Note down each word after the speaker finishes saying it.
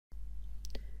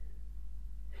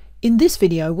In this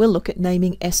video, we'll look at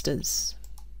naming esters.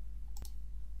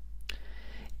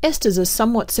 Esters are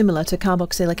somewhat similar to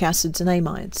carboxylic acids and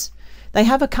amides. They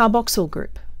have a carboxyl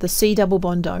group, the C double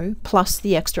bond O, plus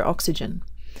the extra oxygen.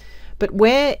 But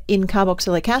where in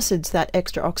carboxylic acids that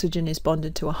extra oxygen is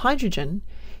bonded to a hydrogen,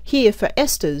 here for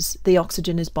esters the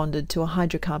oxygen is bonded to a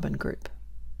hydrocarbon group.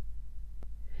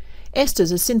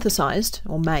 Esters are synthesized,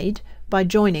 or made, by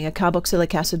joining a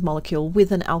carboxylic acid molecule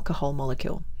with an alcohol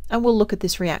molecule, and we'll look at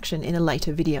this reaction in a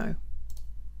later video.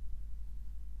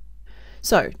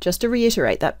 So, just to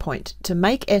reiterate that point, to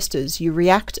make esters you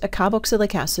react a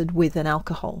carboxylic acid with an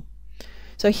alcohol.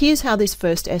 So here's how this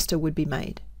first ester would be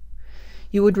made.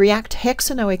 You would react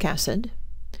hexanoic acid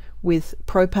with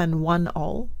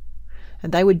propan-1-ol,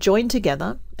 and they would join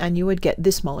together and you would get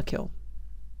this molecule.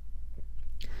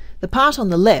 The part on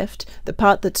the left, the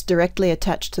part that's directly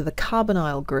attached to the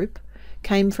carbonyl group,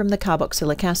 came from the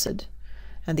carboxylic acid,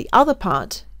 and the other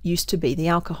part used to be the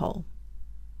alcohol.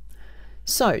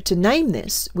 So, to name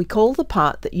this, we call the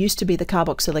part that used to be the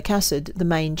carboxylic acid the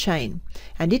main chain,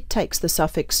 and it takes the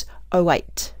suffix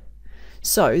 -ate.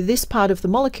 So, this part of the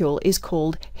molecule is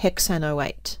called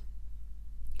hexanoate.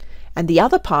 And the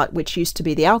other part, which used to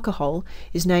be the alcohol,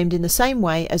 is named in the same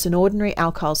way as an ordinary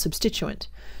alkyl substituent.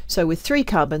 So with 3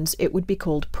 carbons, it would be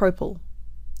called propyl.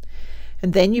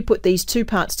 And then you put these two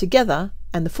parts together,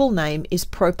 and the full name is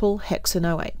propyl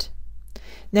hexanoate.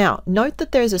 Now, note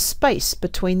that there is a space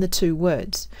between the two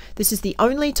words. This is the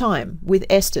only time with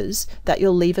esters that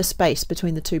you'll leave a space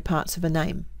between the two parts of a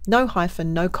name. No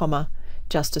hyphen, no comma,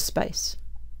 just a space.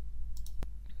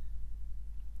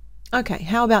 Okay,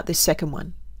 how about this second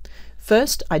one?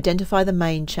 First, identify the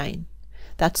main chain.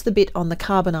 That's the bit on the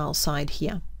carbonyl side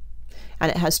here. And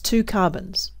it has 2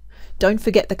 carbons. Don't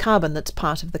forget the carbon that's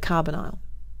part of the carbonyl.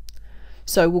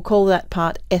 So we'll call that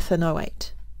part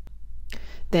ethanoate.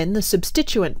 Then the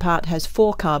substituent part has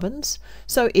 4 carbons,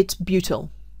 so it's butyl.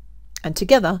 And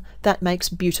together that makes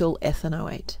butyl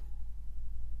ethanoate.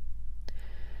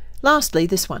 Lastly,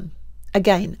 this one.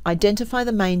 Again, identify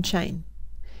the main chain.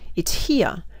 It's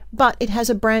here, but it has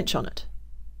a branch on it.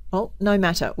 Well, no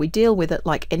matter, we deal with it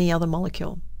like any other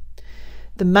molecule.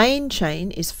 The main chain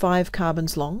is 5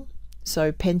 carbons long,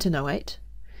 so pentanoate,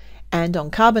 and on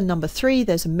carbon number 3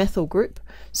 there's a methyl group,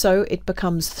 so it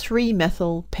becomes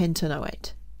 3-methyl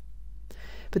pentanoate.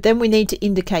 But then we need to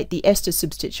indicate the ester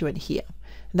substituent here,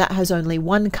 and that has only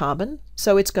 1 carbon,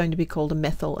 so it's going to be called a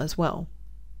methyl as well.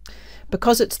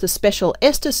 Because it's the special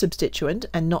ester substituent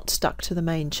and not stuck to the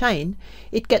main chain,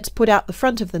 it gets put out the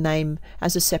front of the name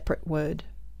as a separate word.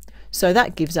 So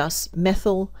that gives us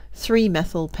methyl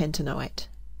 3-methyl pentanoate.